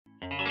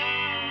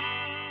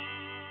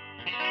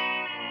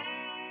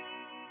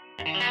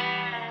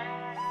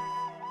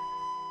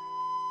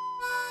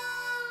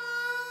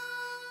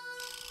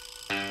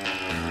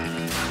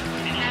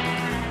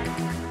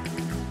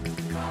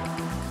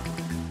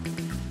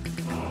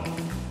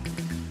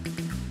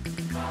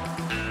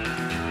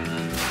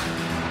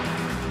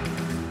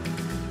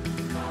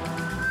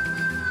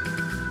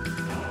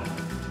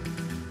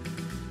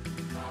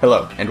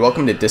Hello, and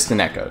welcome to Distant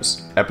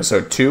Echoes,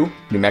 Episode 2,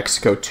 New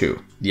Mexico 2,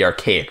 the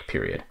Archaic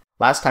Period.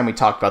 Last time we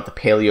talked about the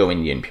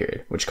Paleo-Indian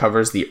period, which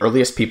covers the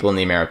earliest people in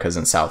the Americas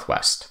and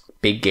Southwest,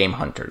 big game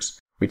hunters.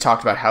 We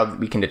talked about how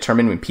we can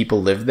determine when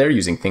people lived there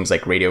using things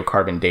like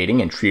radiocarbon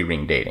dating and tree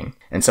ring dating,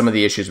 and some of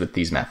the issues with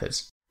these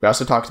methods. We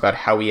also talked about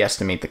how we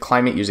estimate the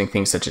climate using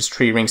things such as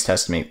tree rings to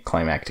estimate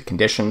climatic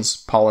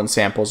conditions, pollen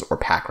samples, or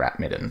pack rat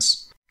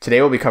middens.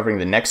 Today we'll be covering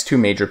the next two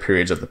major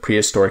periods of the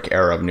prehistoric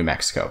era of New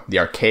Mexico, the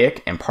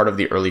Archaic and part of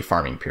the early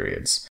farming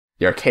periods.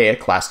 The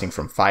Archaic, lasting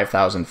from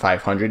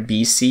 5500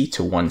 BC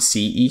to 1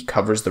 CE,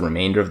 covers the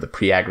remainder of the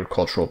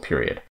pre-agricultural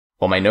period.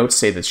 While my notes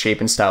say the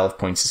shape and style of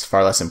points is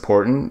far less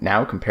important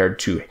now compared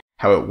to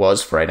how it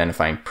was for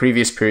identifying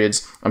previous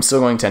periods, I'm still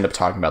going to end up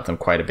talking about them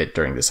quite a bit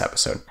during this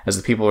episode. As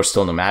the people are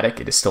still nomadic,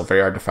 it is still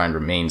very hard to find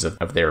remains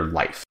of their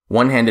life.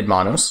 One-handed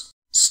manos,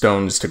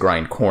 stones to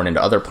grind corn and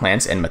other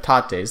plants, and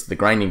metates, the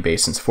grinding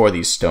basins for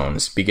these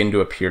stones, begin to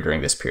appear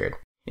during this period.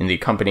 In the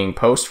accompanying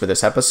post for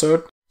this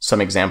episode, some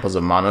examples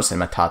of manos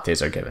and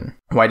metates are given.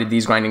 Why did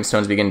these grinding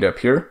stones begin to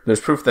appear? There's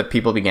proof that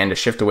people began to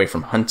shift away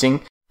from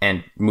hunting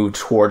and move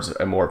towards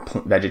a more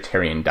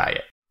vegetarian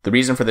diet. The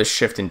reason for this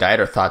shift in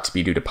diet are thought to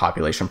be due to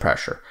population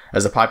pressure.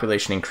 As the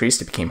population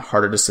increased, it became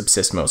harder to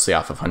subsist mostly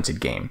off of hunted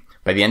game.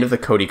 By the end of the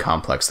Cody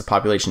complex, the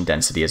population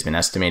density has been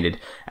estimated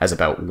as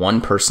about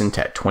 1 person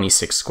to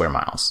 26 square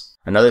miles.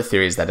 Another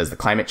theory is that as the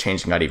climate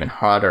changed and got even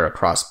hotter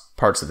across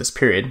parts of this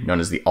period, known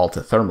as the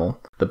altithermal,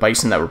 the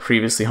bison that were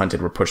previously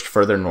hunted were pushed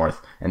further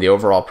north, and the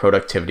overall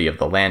productivity of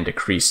the land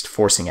decreased,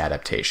 forcing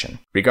adaptation.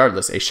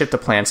 Regardless, a shift to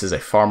plants is a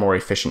far more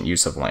efficient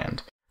use of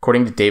land.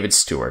 According to David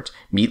Stewart,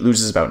 meat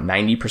loses about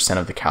 90%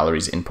 of the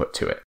calories input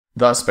to it.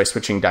 Thus, by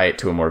switching diet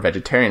to a more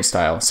vegetarian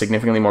style,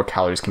 significantly more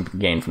calories can be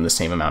gained from the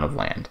same amount of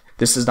land.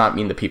 This does not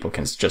mean that people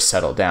can just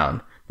settle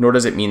down, nor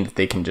does it mean that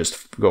they can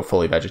just go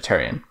fully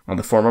vegetarian. On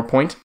the former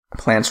point,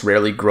 plants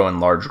rarely grow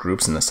in large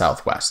groups in the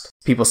Southwest.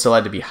 People still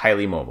had to be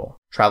highly mobile,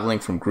 traveling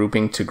from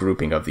grouping to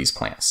grouping of these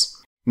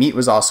plants. Meat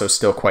was also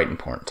still quite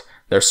important.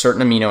 There are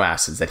certain amino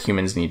acids that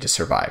humans need to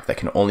survive that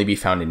can only be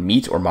found in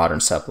meat or modern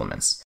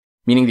supplements,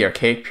 meaning the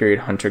Archaic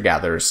period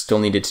hunter-gatherers still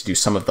needed to do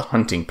some of the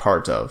hunting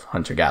part of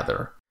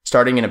hunter-gatherer.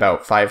 Starting in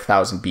about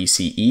 5000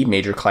 BCE,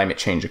 major climate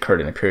change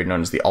occurred in a period known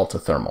as the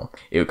altithermal.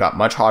 It got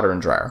much hotter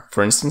and drier.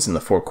 For instance, in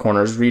the Four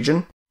Corners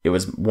region, it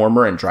was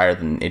warmer and drier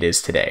than it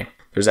is today.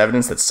 There's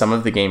evidence that some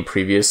of the game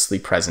previously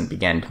present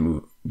began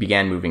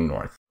moving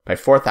north. By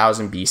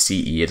 4000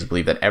 BCE, it is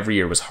believed that every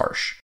year was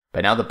harsh.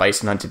 By now, the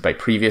bison hunted by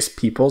previous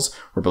peoples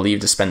were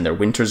believed to spend their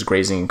winters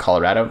grazing in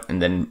Colorado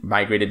and then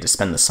migrated to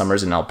spend the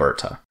summers in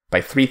Alberta.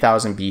 By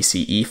 3000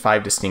 BCE,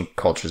 5 distinct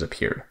cultures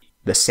appeared.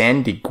 The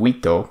San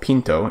Dieguito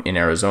Pinto in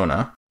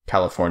Arizona,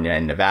 California,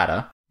 and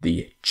Nevada,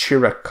 the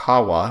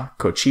Chiricahua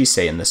Cochise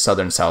in the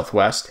southern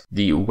Southwest,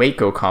 the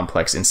Waco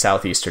complex in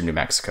southeastern New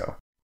Mexico,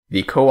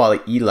 the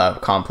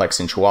Coahuila complex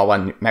in Chihuahua,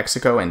 New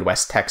Mexico, and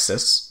West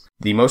Texas.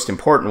 The most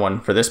important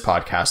one for this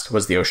podcast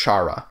was the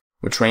Oshara,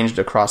 which ranged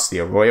across the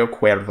Arroyo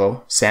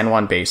Cuervo, San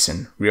Juan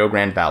Basin, Rio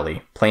Grande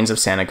Valley, plains of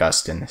San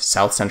Agustin,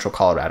 south central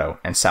Colorado,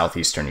 and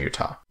southeastern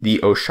Utah. The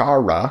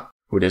Oshara,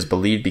 who it is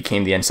believed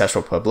became the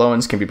ancestral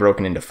Puebloans, can be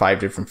broken into 5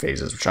 different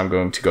phases, which I'm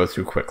going to go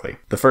through quickly.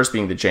 The first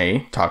being the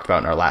J, talked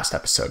about in our last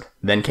episode.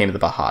 Then came the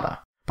Bajada.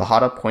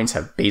 Bajada points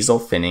have basal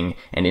thinning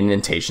and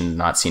indentations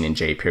not seen in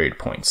J period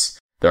points.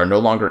 There are no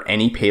longer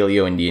any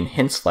Paleo-Indian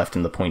hints left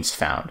in the points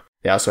found.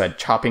 They also had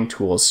chopping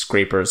tools,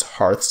 scrapers,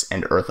 hearths,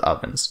 and earth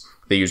ovens.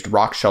 They used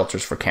rock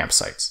shelters for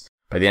campsites.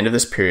 By the end of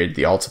this period,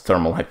 the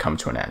altithermal had come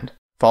to an end.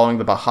 Following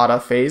the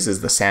Bajada phase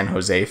is the San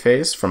Jose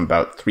phase from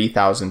about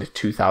 3000 to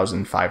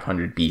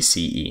 2500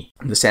 BCE.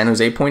 The San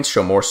Jose points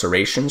show more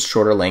serrations,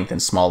 shorter length,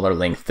 and smaller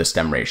length to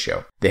stem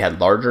ratio. They had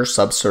larger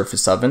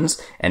subsurface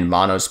ovens, and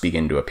manos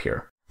begin to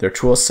appear. Their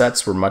tool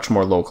sets were much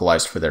more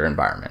localized for their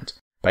environment.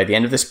 By the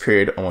end of this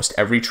period, almost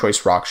every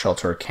choice rock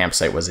shelter or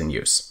campsite was in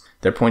use.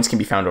 Their points can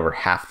be found over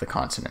half the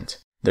continent.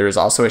 There is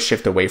also a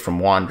shift away from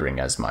wandering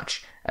as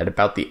much. At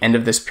about the end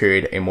of this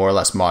period, a more or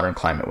less modern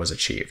climate was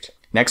achieved.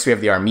 Next, we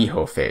have the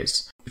Armijo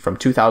phase, from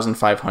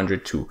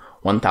 2500 to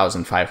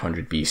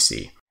 1500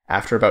 BC.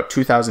 After about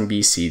 2000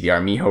 BC, the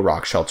Armijo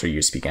rock shelter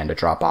use began to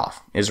drop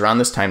off. It is around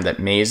this time that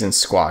maize and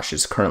squash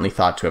is currently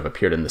thought to have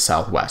appeared in the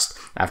Southwest,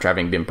 after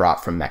having been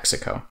brought from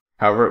Mexico.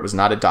 However, it was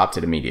not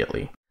adopted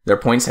immediately. Their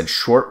points had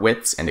short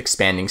widths and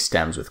expanding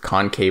stems with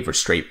concave or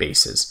straight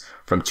bases.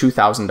 From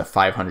 2000 to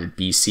 500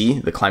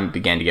 BC, the climate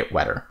began to get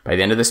wetter. By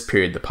the end of this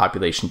period, the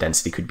population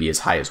density could be as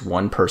high as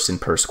 1 person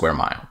per square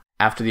mile.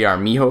 After the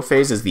Armijo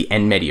phase is the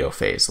En Medio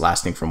phase,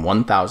 lasting from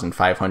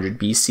 1500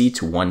 BC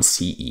to 1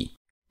 CE.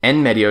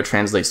 En Medio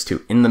translates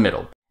to in the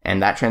middle,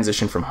 and that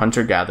transition from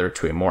hunter-gatherer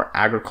to a more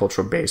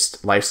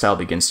agricultural-based lifestyle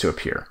begins to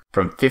appear.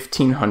 From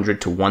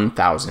 1500 to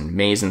 1000,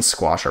 maize and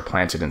squash are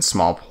planted in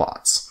small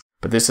plots,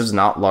 but this is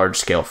not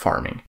large-scale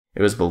farming.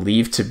 It was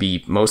believed to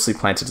be mostly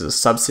planted as a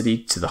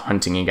subsidy to the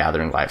hunting and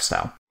gathering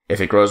lifestyle. If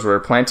it grows where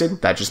it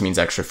planted, that just means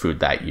extra food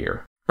that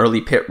year.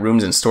 Early pit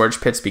rooms and storage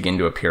pits begin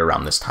to appear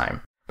around this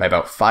time. By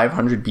about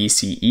 500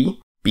 BCE,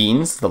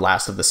 beans, the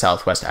last of the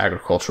southwest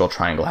agricultural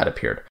triangle, had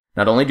appeared.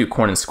 Not only do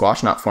corn and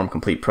squash not form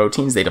complete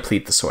proteins, they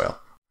deplete the soil.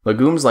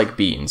 Legumes like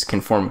beans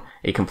can form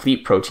a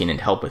complete protein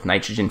and help with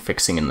nitrogen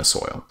fixing in the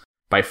soil.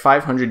 By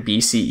 500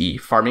 BCE,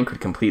 farming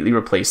could completely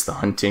replace the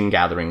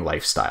hunting-gathering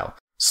lifestyle.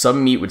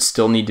 Some meat would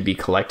still need to be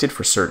collected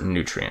for certain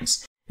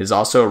nutrients. It is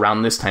also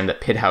around this time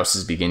that pit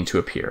houses begin to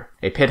appear.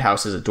 A pit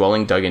house is a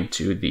dwelling dug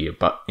into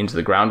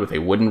the ground with a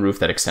wooden roof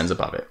that extends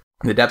above it.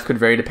 The depth could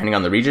vary depending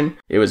on the region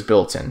it was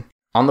built in.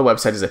 On the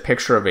website is a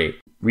picture of a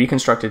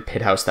reconstructed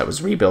pit house that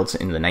was rebuilt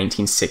in the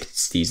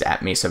 1960s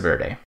at Mesa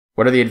Verde.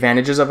 What are the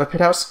advantages of a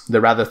pit house?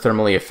 They're rather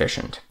thermally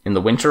efficient. In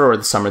the winter or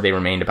the summer, they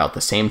remained about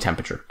the same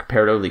temperature,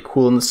 comparatively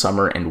cool in the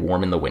summer and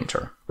warm in the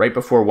winter. Right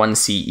before 1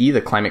 CE,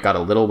 the climate got a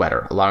little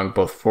wetter, allowing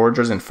both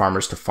foragers and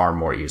farmers to farm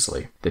more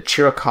easily. The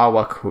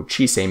Chiricahua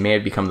Cochise may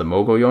have become the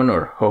Mogollon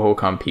or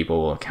Hohokam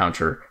people will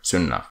encounter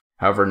soon enough.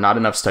 However, not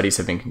enough studies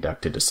have been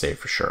conducted to say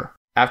for sure.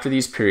 After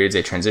these periods,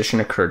 a transition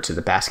occurred to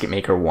the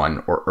Basketmaker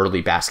 1 or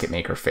early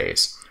Basketmaker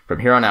phase. From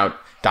here on out,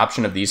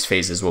 adoption of these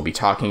phases we'll be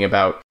talking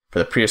about for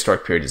the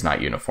prehistoric period is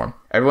not uniform.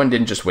 Everyone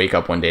didn't just wake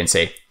up one day and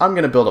say, I'm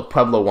going to build a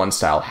Pueblo 1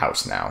 style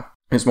house now.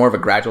 It's more of a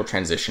gradual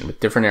transition,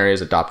 with different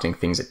areas adopting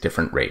things at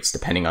different rates,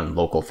 depending on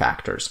local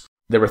factors.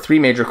 There were 3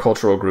 major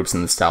cultural groups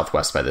in the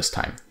Southwest by this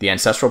time. The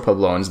ancestral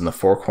Puebloans in the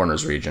Four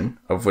Corners region,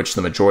 of which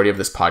the majority of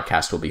this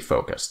podcast will be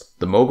focused.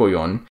 The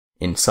Mogollon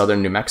in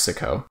southern New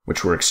Mexico,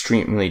 which were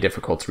extremely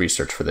difficult to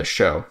research for this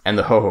show, and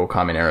the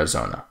Hohokam in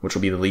Arizona, which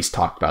will be the least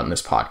talked about in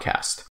this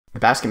podcast. The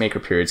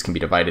Basketmaker periods can be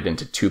divided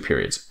into 2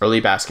 periods, early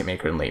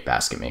Basketmaker and late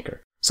Basketmaker.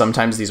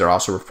 Sometimes these are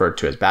also referred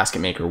to as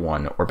Basketmaker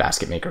 1 or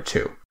Basketmaker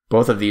 2.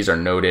 Both of these are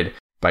noted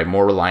by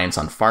more reliance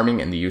on farming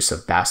and the use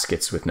of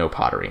baskets with no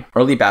pottery.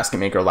 Early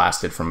Basketmaker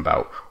lasted from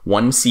about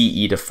 1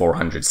 CE to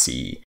 400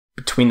 CE.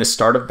 Between the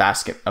start of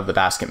the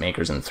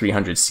Basketmakers and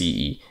 300 CE,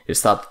 it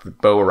is thought that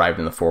the bow arrived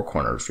in the Four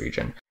Corners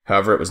region.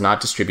 However, it was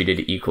not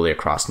distributed equally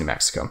across New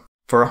Mexico.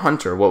 For a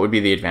hunter, what would be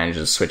the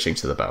advantages of switching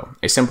to the bow?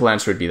 A simple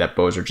answer would be that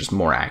bows are just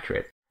more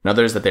accurate.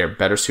 Another is that they are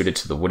better suited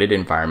to the wooded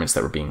environments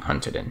that were being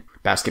hunted in.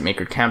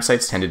 Basketmaker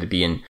campsites tended to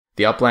be in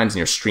the uplands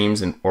near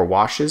streams or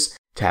washes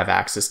to have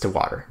access to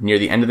water. Near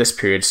the end of this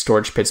period,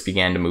 storage pits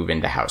began to move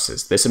into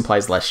houses. This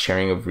implies less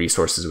sharing of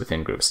resources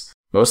within groups.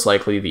 Most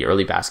likely, the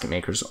early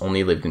Basketmakers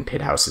only lived in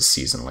pit houses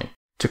seasonally.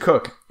 To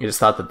cook, it is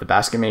thought that the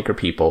Basketmaker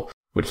people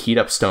would heat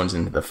up stones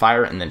into the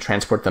fire and then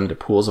transport them to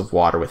pools of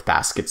water with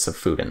baskets of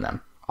food in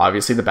them.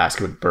 Obviously, the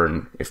basket would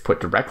burn if put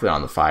directly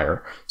on the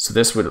fire, so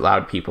this would allow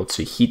people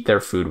to heat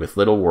their food with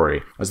little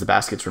worry, as the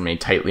baskets were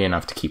made tightly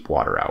enough to keep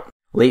water out.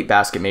 Late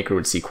Basketmaker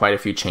would see quite a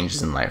few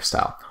changes in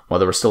lifestyle. While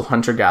there were still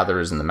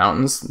hunter-gatherers in the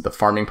mountains, the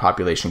farming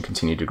population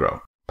continued to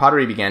grow.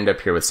 Pottery began to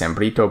appear with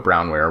Sambrito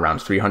brownware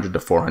around 300 to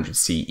 400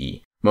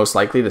 CE. Most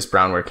likely, this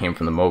brownware came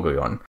from the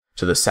Mogollon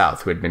to the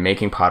south, who had been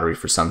making pottery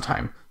for some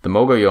time. The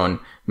Mogollon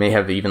may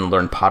have even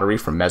learned pottery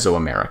from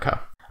Mesoamerica.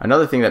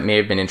 Another thing that may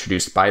have been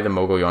introduced by the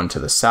Mogollon to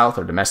the south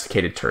are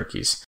domesticated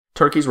turkeys.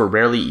 Turkeys were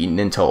rarely eaten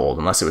until old,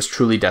 unless it was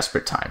truly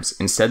desperate times.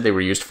 Instead, they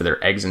were used for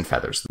their eggs and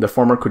feathers. The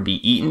former could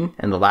be eaten,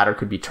 and the latter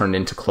could be turned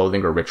into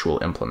clothing or ritual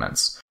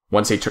implements.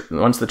 Once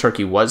the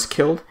turkey was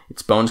killed,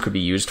 its bones could be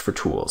used for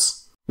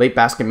tools. Late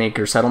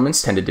Basketmaker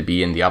settlements tended to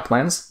be in the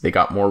uplands. They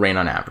got more rain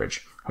on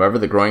average. However,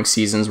 the growing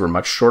seasons were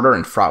much shorter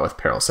and fraught with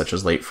perils, such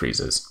as late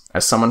freezes.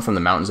 As someone from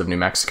the mountains of New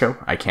Mexico,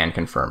 I can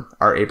confirm,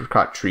 our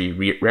apricot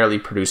tree rarely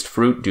produced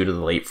fruit due to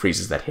the late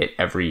freezes that hit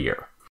every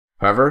year.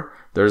 However,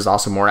 there is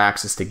also more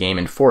access to game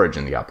and forage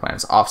in the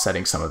uplands,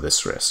 offsetting some of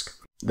this risk.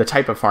 The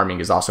type of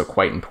farming is also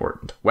quite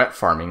important. Wet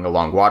farming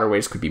along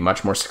waterways could be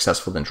much more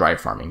successful than dry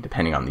farming,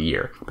 depending on the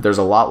year, but there's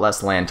a lot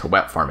less land to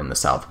wet farm in the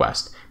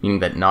Southwest, meaning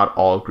that not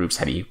all groups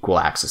had equal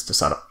access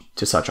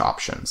to such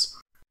options.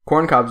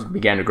 Corn cobs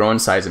began to grow in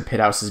size and pit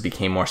houses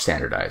became more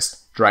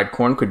standardized. Dried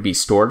corn could be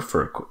stored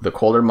for the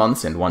colder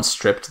months, and once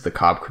stripped, the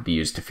cob could be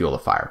used to fuel a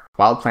fire.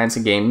 Wild plants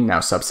and game now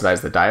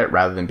subsidized the diet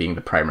rather than being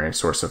the primary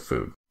source of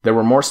food. There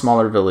were more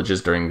smaller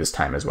villages during this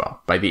time as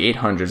well. By the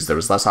 800s, there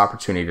was less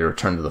opportunity to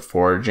return to the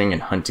foraging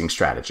and hunting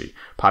strategy.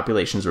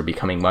 Populations were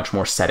becoming much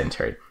more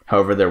sedentary.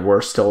 However, there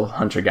were still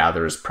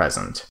hunter-gatherers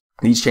present.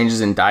 These changes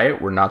in diet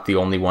were not the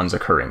only ones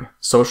occurring.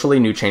 Socially,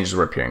 new changes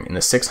were appearing. In the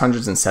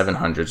 600s and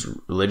 700s,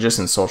 religious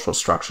and social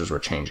structures were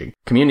changing.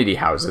 Community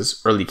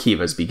houses, early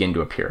kivas, begin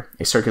to appear,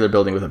 a circular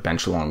building with a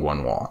bench along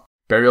one wall.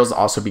 Burials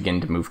also begin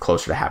to move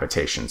closer to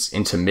habitations,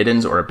 into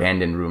middens or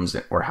abandoned rooms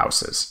or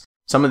houses.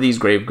 Some of these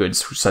grave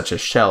goods, such as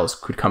shells,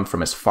 could come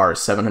from as far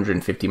as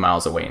 750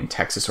 miles away in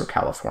Texas or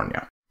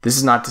California. This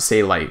is not to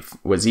say life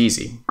was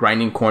easy.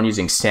 Grinding corn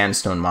using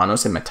sandstone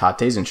manos and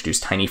metates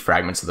introduced tiny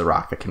fragments of the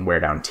rock that can wear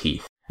down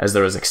teeth. As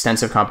there was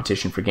extensive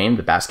competition for game,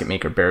 the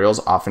Basketmaker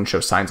burials often show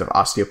signs of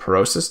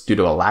osteoporosis due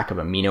to a lack of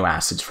amino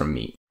acids from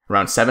meat.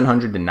 Around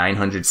 700 to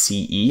 900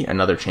 CE,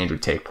 another change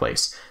would take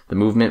place, the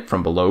movement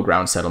from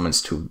below-ground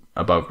settlements to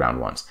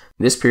above-ground ones.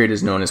 This period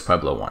is known as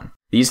Pueblo I.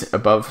 These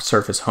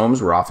above-surface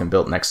homes were often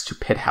built next to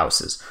pit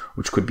houses,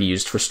 which could be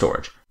used for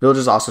storage.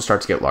 Villages also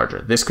start to get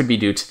larger. This could be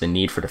due to the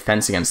need for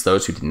defense against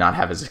those who did not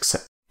have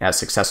as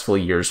successful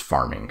years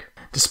farming.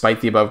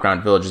 Despite the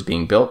above-ground villages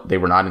being built, they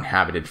were not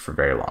inhabited for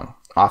very long,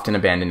 often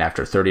abandoned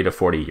after 30 to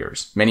 40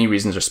 years. Many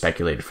reasons are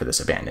speculated for this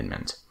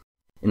abandonment.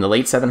 In the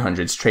late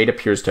 700s, trade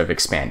appears to have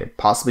expanded,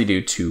 possibly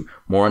due to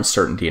more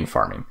uncertainty in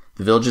farming.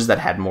 The villages that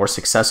had more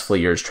successful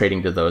years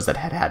trading to those that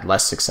had had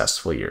less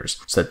successful years,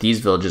 so that these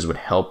villages would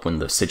help when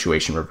the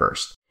situation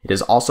reversed. It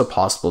is also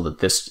possible that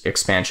this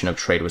expansion of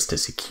trade was to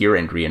secure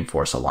and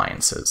reinforce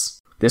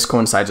alliances. This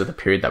coincides with a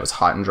period that was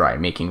hot and dry,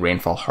 making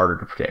rainfall harder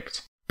to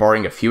predict.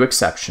 Barring a few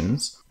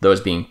exceptions, those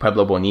being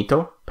Pueblo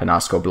Bonito,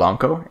 Penasco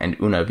Blanco, and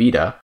Una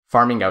Vida,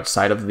 farming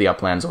outside of the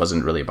uplands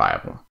wasn't really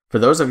viable. For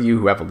those of you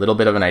who have a little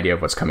bit of an idea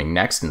of what's coming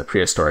next in the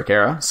prehistoric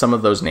era, some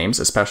of those names,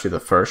 especially the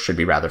first, should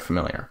be rather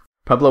familiar.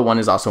 Pueblo I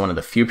is also one of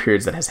the few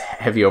periods that has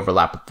heavy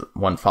overlap with the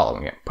one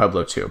following it,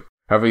 Pueblo II.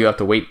 However, you have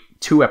to wait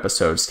 2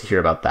 episodes to hear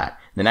about that.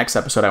 In the next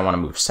episode, I want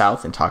to move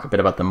south and talk a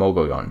bit about the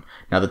Mogollon,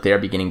 now that they are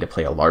beginning to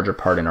play a larger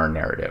part in our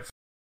narrative.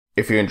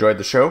 If you enjoyed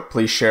the show,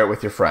 please share it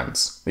with your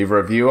friends. Leave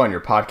a review on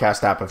your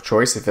podcast app of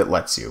choice if it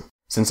lets you.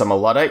 Since I'm a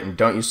Luddite and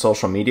don't use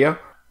social media,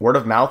 word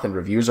of mouth and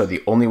reviews are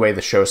the only way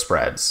the show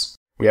spreads.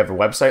 We have a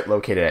website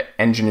located at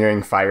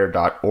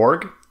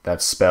engineeringfire.org.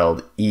 That's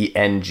spelled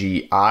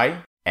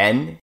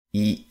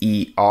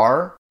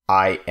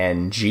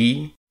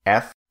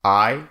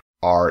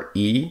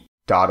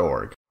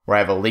ENGINEERINGFIRE.org, where I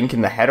have a link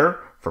in the header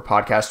for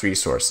podcast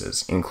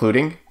resources,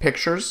 including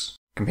pictures,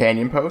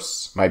 companion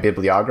posts, my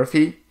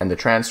bibliography, and the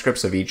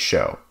transcripts of each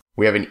show.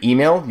 We have an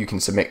email you can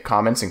submit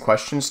comments and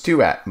questions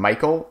to at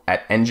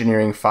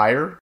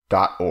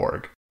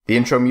michael@engineeringfire.org. The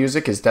intro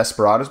music is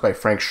Desperados by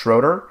Frank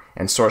Schroeder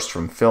and sourced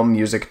from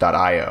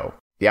filmmusic.io.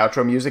 The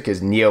outro music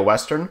is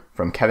Neo-Western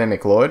from Kevin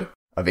McLeod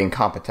of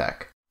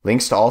Incompetech.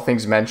 Links to all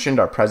things mentioned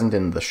are present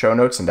in the show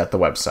notes and at the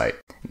website.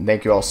 And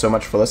thank you all so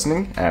much for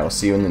listening, and I will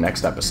see you in the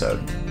next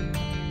episode.